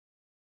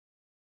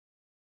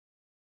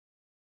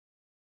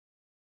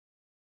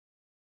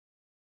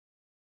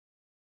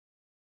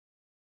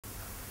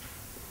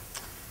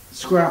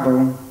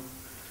Scrabble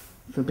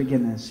for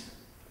Beginners.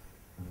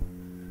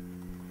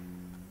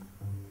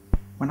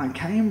 When I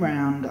came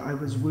round, I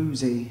was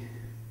woozy,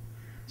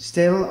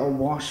 still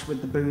awash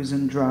with the booze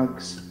and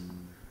drugs.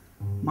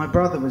 My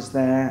brother was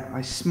there.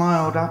 I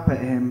smiled up at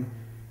him.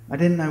 I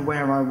didn't know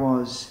where I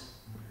was.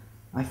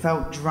 I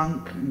felt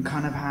drunk and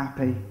kind of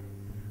happy.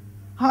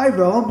 "Hi,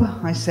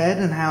 Rob," I said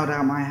and held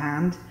out my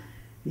hand.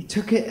 He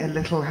took it a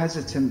little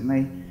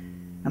hesitantly,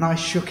 and I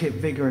shook it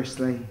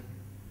vigorously.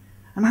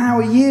 "And how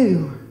are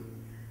you?"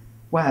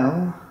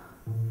 "Well,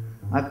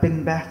 I've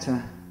been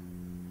better."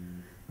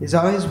 His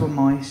eyes were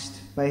moist,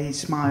 but he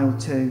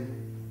smiled too.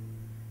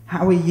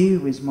 "How are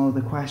you?" is more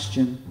the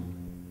question.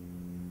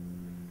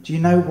 "Do you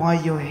know why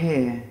you're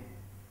here?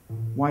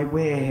 Why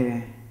we're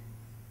here?"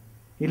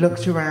 He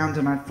looked around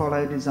and I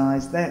followed his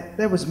eyes.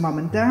 There was Mum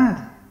and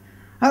Dad.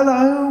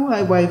 "Hello,"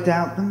 I waved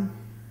at them.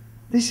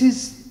 This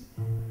is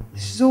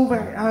all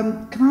very...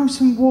 can I have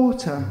some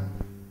water?"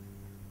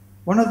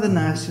 One of the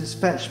nurses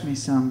fetched me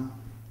some.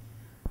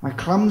 I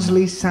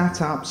clumsily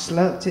sat up,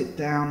 slurped it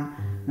down,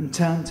 and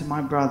turned to my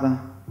brother.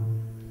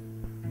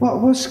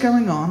 What's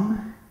going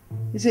on?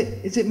 Is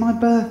it my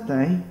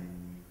birthday?"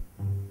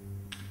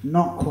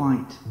 "Not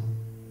quite."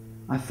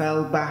 I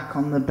fell back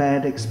on the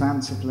bed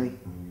expansively.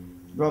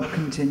 Rob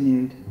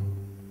continued.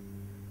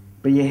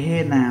 "But you're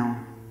here now.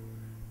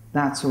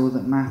 That's all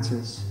that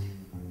matters.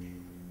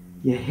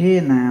 You're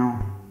here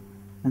now,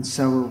 and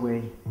so are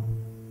we."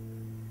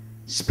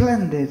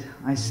 "Splendid,"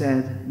 I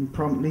said, and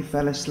promptly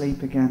fell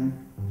asleep again.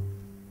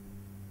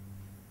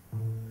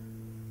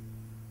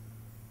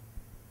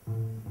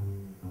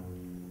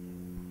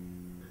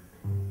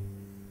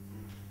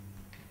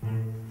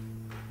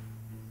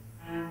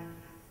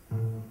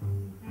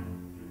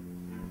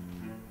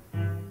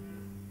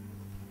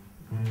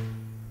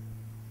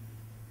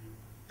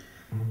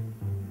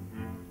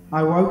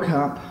 I woke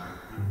up.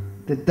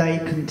 The day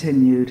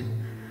continued.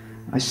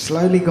 I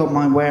slowly got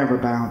my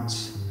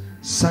whereabouts,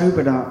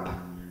 sobered up,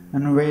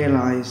 and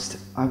realised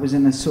I was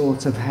in a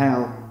sort of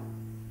hell.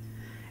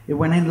 It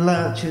went in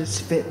lurches,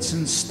 fits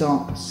and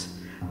stops.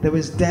 There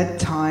was dead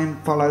time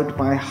followed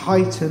by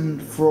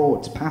heightened,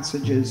 fraught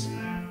passages.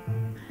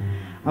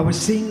 I was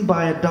seen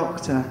by a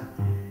doctor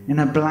in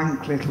a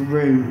blank little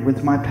room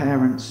with my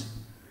parents.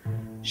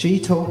 She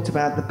talked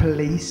about the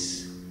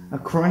police, a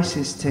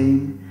crisis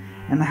team,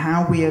 and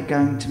how we are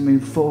going to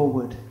move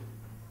forward.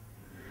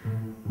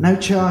 No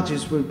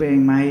charges were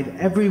being made.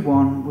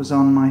 Everyone was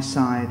on my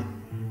side.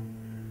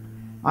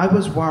 I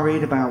was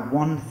worried about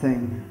one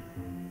thing,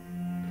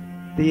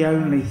 the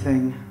only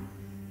thing.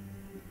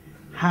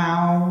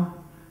 How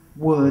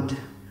would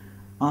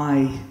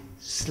I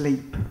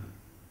sleep?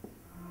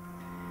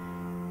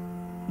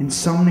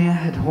 Insomnia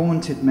had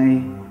haunted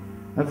me.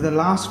 Over the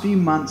last few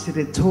months, it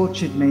had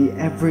tortured me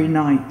every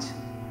night.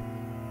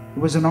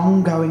 It was an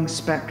ongoing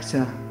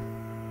spectre.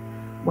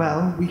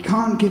 "Well, we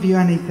can't give you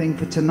anything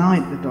for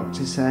tonight," the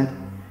doctor said.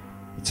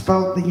 "It's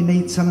felt that you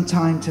need some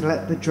time to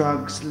let the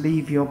drugs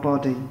leave your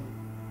body."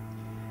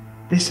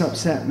 This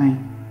upset me.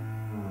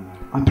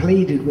 I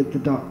pleaded with the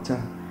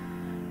doctor.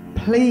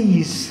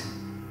 "Please."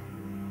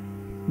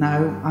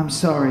 "No, I'm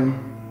sorry.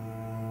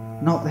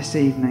 Not this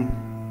evening."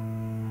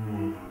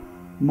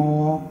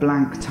 More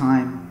blank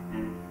time.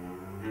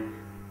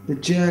 The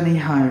journey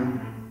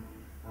home.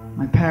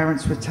 My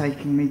parents were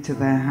taking me to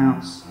their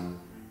house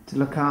to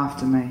look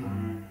after me.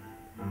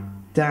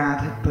 Dad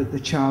had put the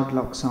child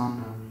locks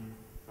on.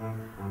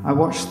 I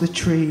watched the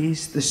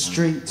trees, the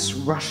streets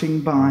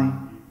rushing by.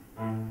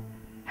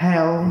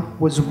 Hell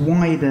was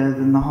wider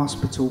than the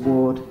hospital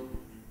ward.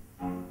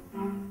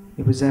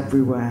 It was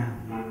everywhere.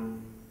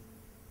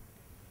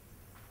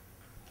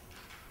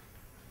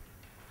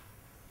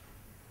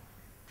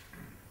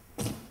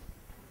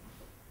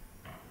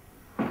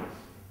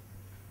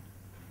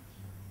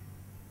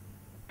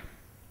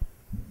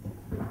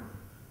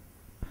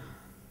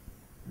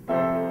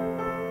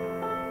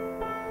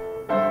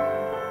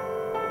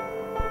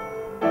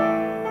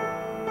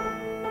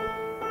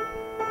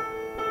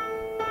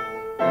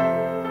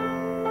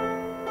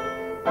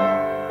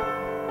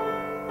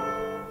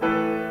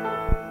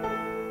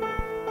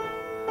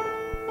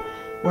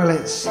 Well,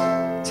 it's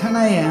 10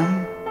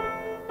 a.m.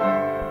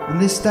 and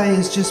this day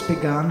has just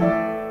begun.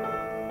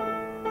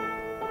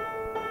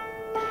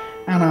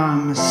 And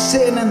I'm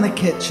sitting in the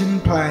kitchen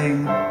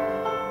playing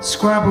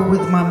Scrabble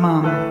with my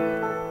mum.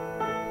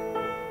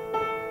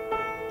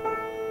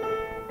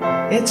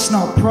 It's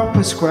not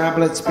proper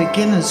Scrabble, it's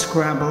beginner's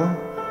Scrabble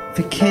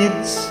for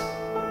kids.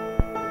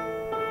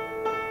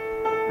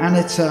 And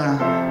it's a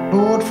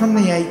board from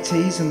the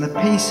 80s and the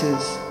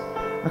pieces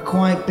are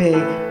quite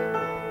big.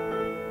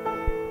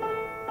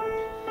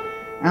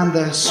 And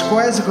the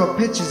squares have got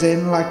pictures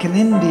in like an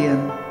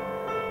Indian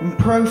in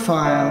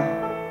profile,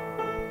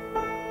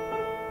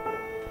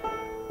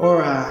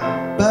 or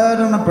a bird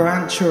on a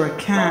branch, or a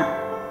cat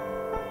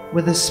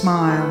with a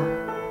smile.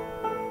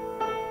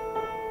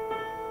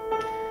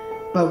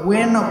 But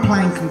we're not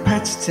playing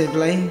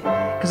competitively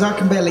because I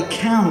can barely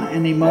count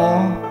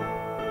anymore.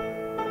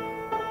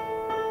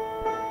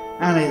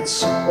 and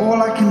it's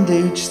all I can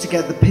do just to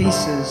get the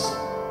pieces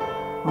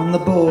on the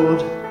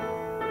board.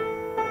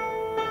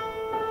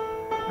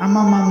 And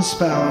my mum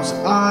spells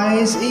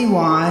I's,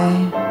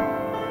 E-Y,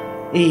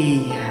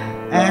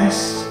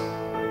 E-S,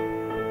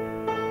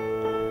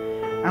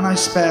 and I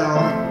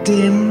spell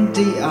dim,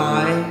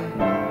 D-I-M.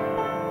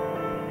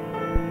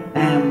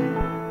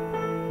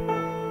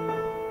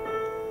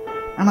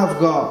 And I've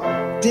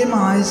got dim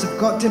eyes, I've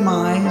got dim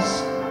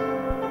eyes,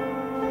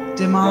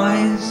 dim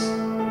eyes.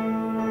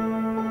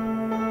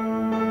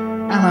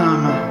 And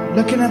I'm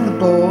looking at the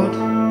board,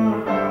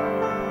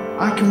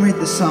 I can read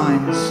the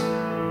signs.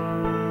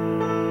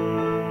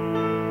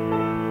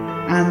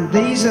 And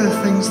these are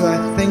the things that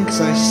I think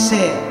as I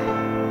sit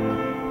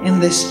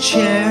in this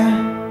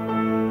chair,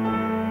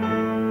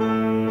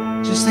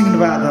 just thinking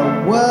about the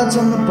words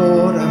on the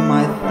board and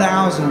my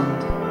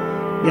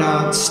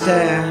 1,000-yard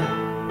stare.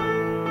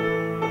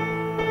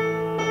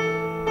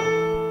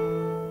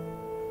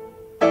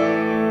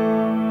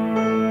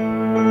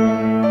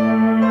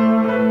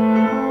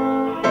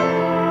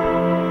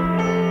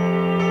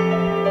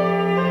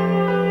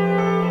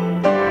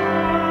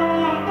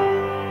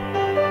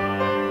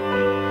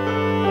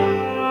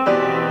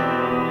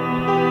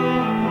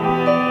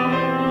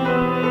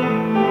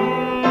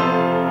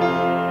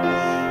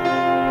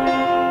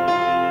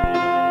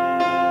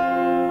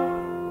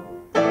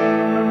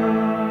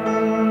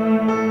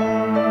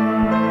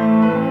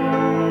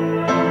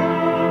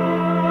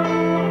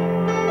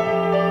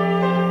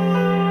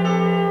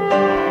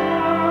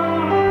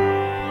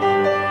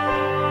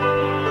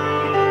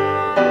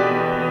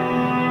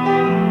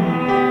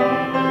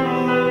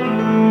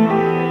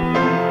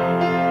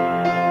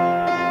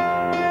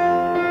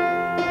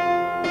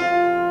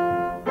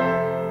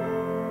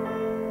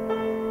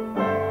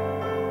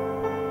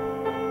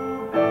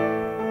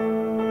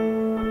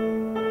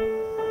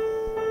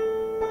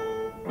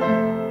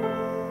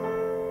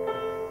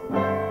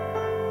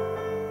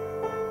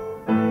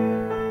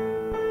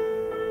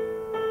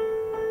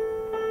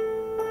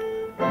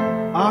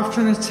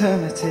 After an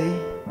eternity,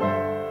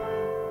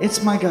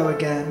 it's my go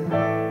again.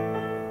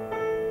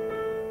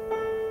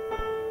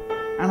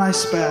 And I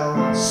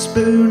spell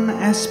spoon,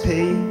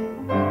 S-P-O-O-N.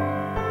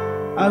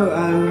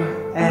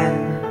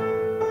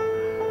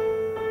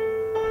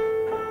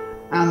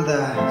 And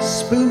the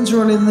spoons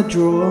are all in the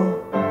drawer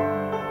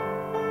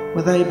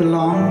where they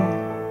belong.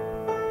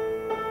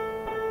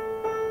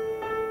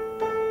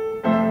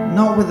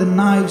 Not with the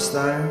knives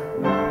though,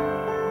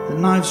 the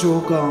knives are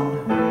all gone.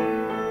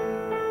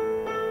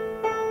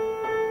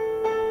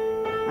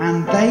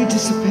 And they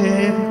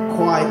disappeared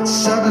quite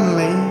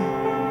suddenly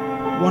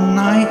one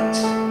night.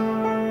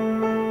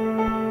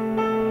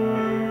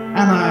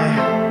 And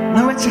I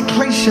know it's a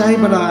cliche,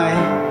 but I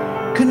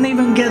couldn't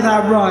even get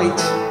that right.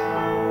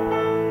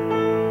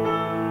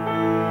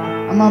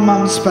 And my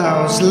mum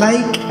spells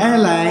Lake,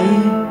 L-A-K-E.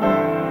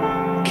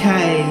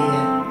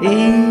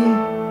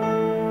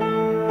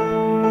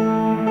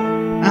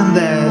 And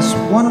there's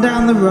one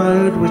down the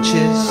road which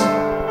is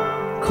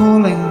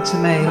calling to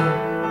me.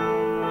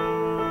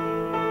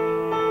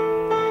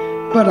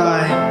 But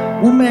I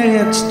won't be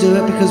able to do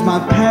it because my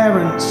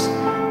parents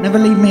never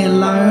leave me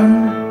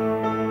alone.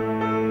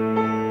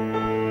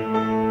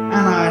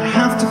 And I'd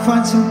have to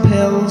find some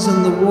pills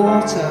and the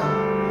water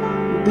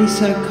would be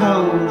so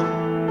cold.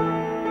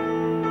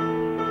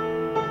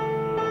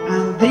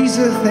 And these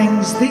are the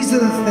things that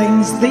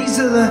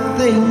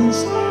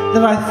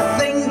I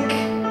think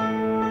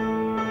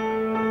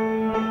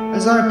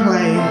as I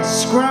play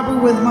Scrabble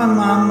with my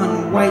mum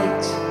and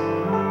wait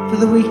for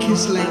the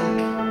weakest link.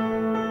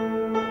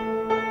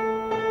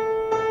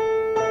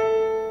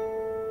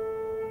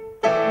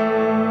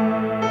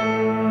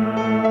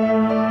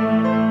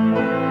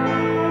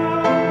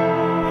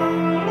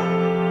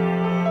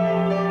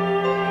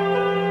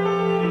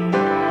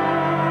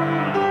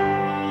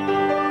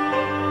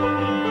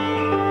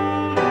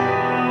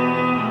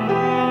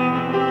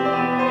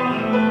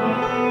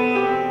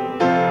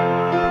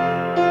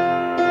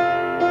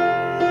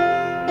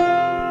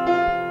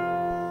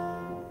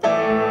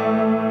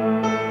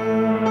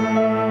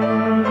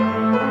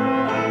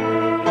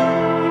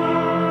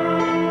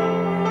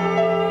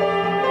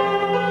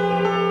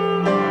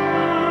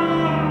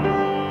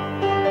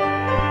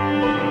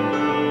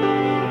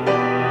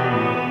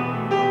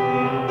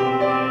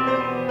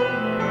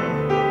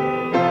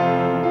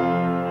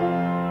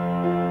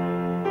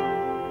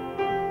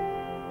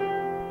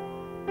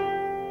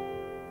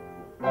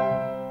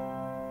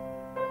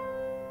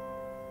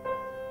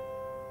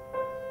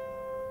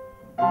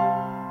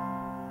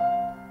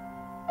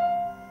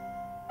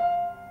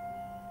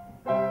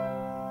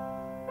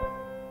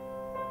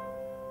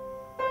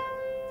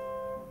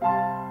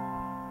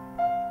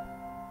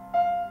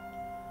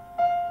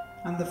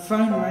 And the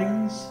phone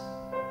rings,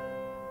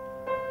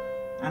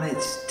 and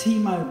it's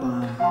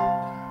T-Mobile.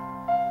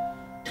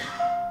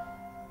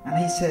 And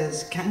he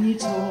says, "Can you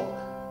talk?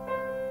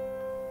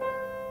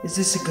 Is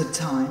this a good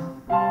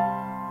time?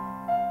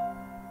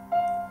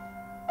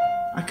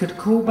 I could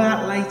call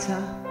back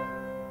later.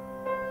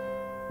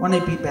 When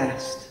it'd be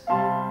best?"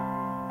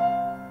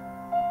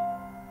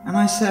 And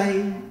I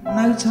say,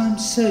 no time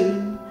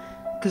soon,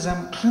 because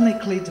I'm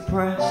clinically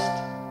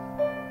depressed.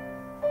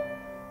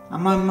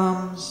 And my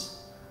mum's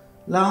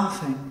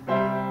laughing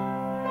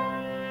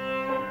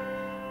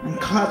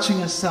and clutching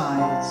her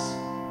sides.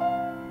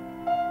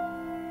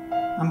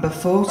 And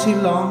before too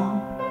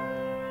long,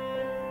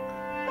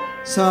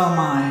 so am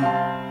I.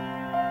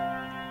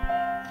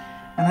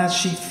 And as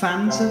she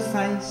fans her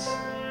face,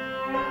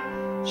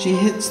 she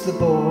hits the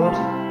board,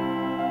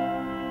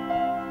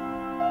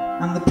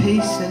 and the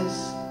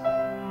pieces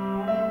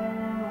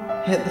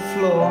hit the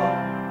floor.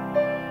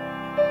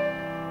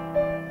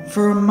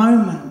 For a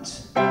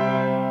moment,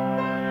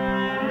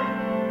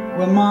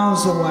 we're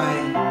miles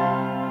away,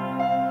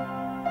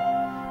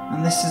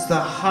 and this is the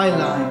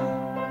highlight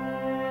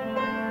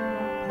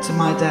to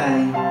my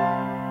day.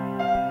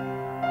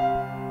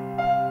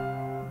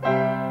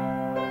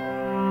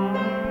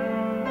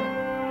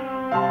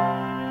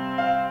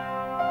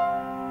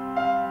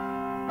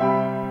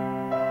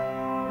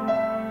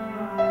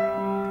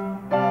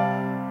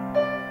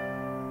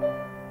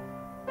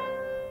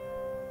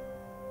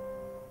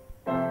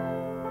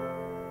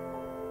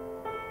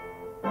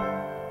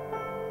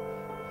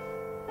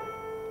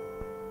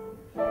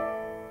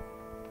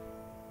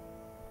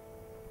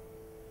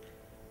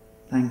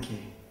 Thank you.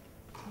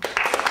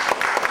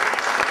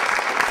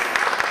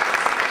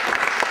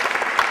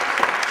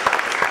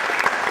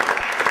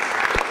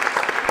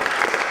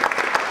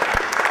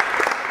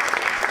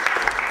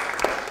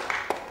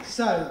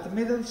 So, the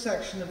middle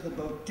section of the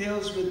book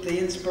deals with the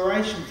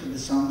inspiration for the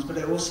songs, but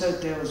it also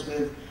deals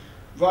with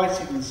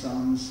writing the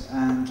songs,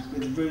 and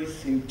with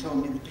Ruth, who taught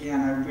me the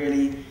piano,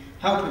 really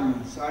helping me.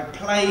 So I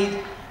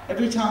played,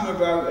 every time I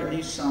wrote a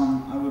new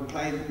song, I would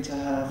play them to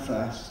her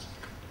first.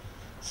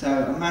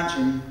 So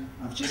imagine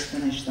I've just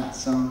finished that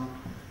song,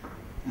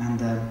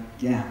 and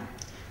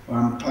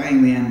I'm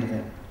playing the end of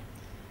it.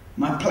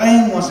 My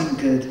playing wasn't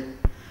good.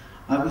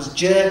 I was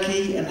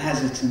jerky and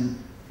hesitant.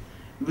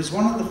 It was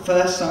one of the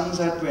first songs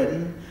I'd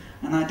written,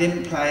 and I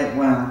didn't play it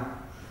well.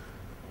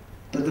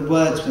 But the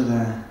words were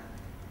there.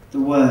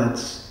 The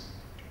words.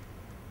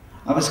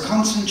 I was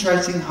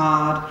concentrating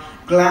hard,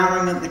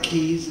 glowering at the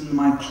keys in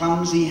my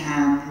clumsy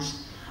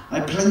hands.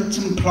 I plinked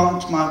and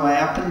plonked my way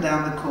up and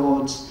down the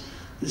chords.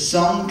 The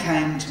song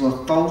came to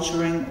a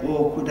faltering,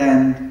 awkward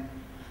end,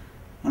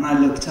 and I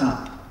looked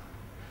up.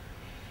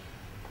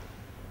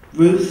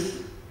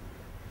 Ruth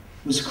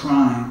was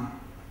crying.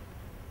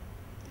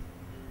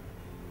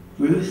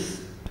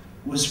 Ruth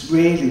was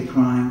really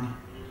crying.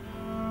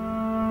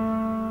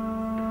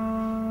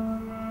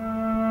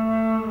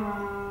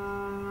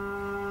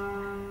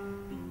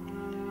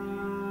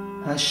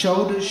 Her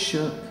shoulders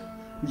shook,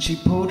 and she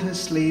pulled her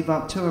sleeve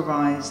up to her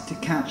eyes to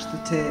catch the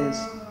tears.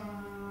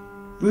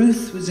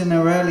 Ruth was in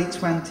her early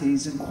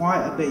 20s and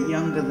quite a bit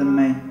younger than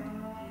me.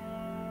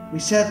 We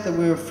said that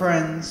we were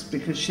friends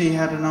because she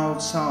had an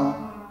old soul,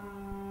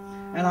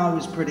 and I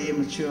was pretty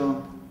immature.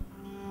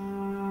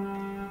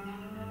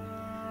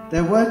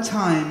 There were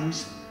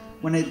times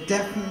when it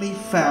definitely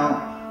felt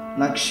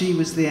like she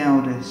was the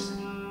eldest,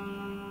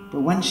 but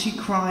when she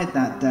cried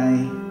that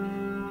day,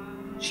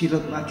 she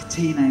looked like a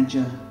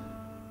teenager.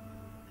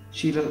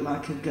 She looked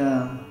like a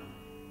girl.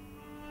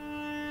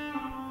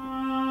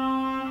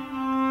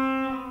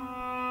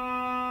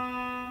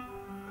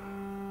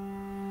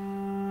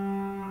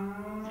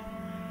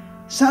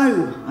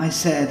 So, I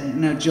said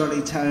in a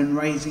jolly tone,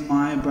 raising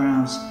my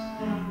eyebrows,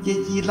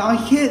 you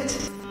like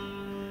it?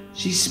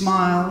 She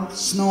smiled,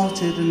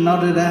 snorted and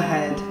nodded her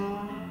head.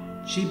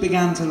 She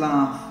began to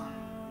laugh.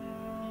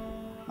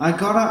 I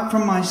got up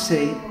from my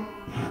seat.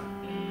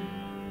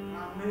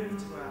 I moved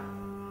to her,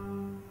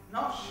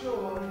 not sure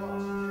what to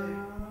do.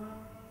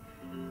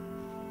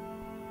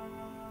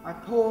 I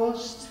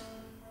paused,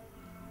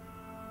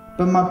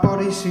 but my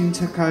body soon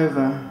took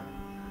over.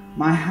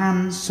 My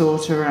hands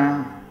sought her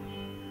out.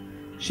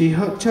 She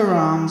hooked her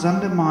arms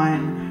under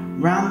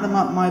mine, ran them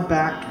up my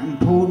back and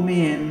pulled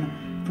me in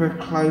for a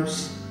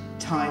close,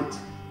 tight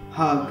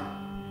hug.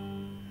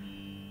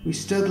 We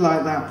stood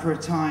like that for a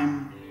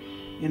time,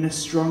 in a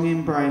strong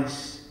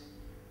embrace,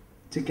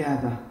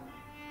 together.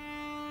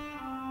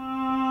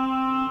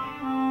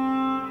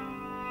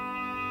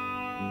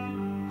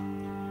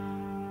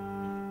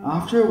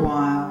 After a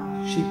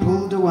while, she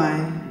pulled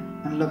away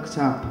and looked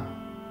up.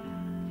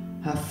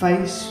 Her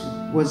face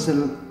was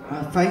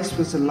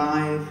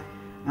alive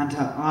and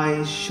her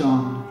eyes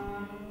shone.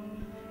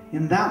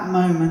 In that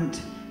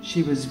moment,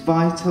 she was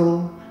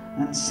vital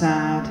and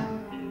sad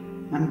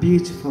and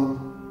beautiful.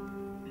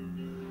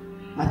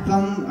 I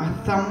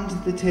thumbed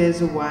the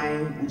tears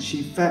away, and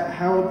she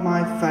held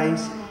my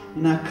face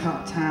in her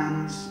cupped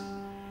hands.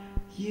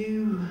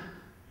 You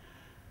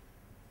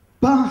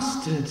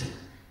bastard,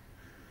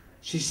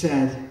 she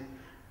said,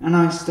 and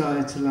I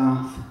started to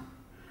laugh.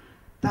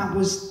 That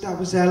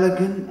was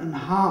elegant and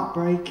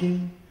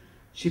heartbreaking.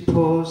 She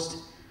paused.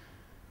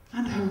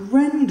 And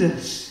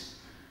horrendous.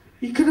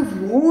 You could have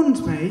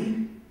warned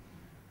me.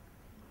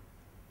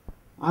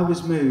 I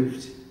was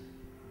moved.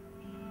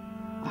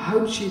 I'd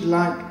hoped she'd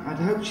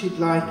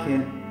like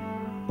it,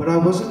 but I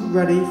wasn't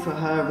ready for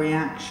her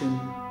reaction.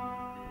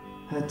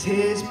 Her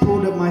tears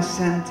poured at my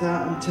centre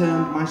and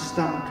turned my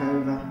stomach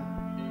over.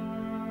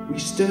 We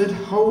stood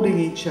holding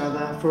each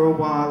other for a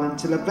while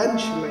until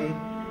eventually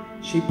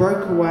she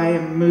broke away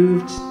and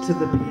moved to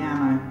the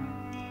piano.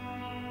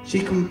 She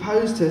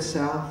composed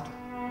herself,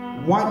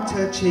 wiped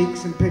her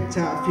cheeks and picked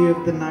out a few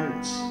of the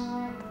notes.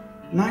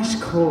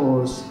 "Nice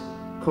chords,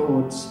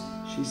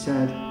 she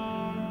said,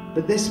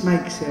 but this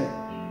makes it.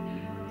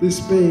 This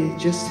B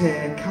just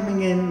here,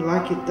 coming in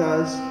like it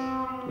does,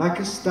 like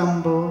a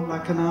stumble,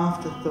 like an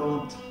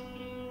afterthought."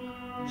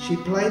 She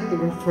played the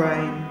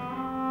refrain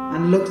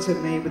and looked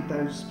at me with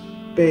those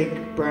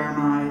big brown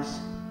eyes.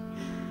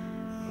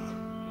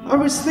 "I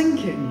was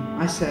thinking,"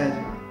 I said,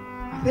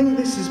 "I think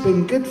this has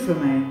been good for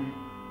me,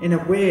 in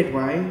a weird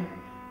way.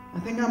 I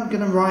think I'm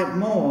going to write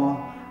more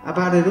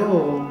about it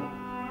all,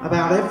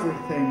 about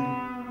everything."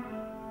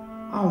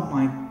 "Oh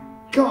my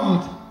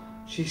God,"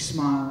 she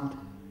smiled.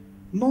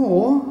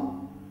 "More?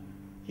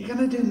 You're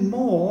going to do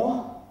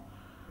more?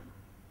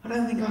 I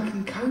don't think I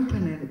can cope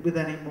with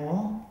any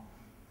more."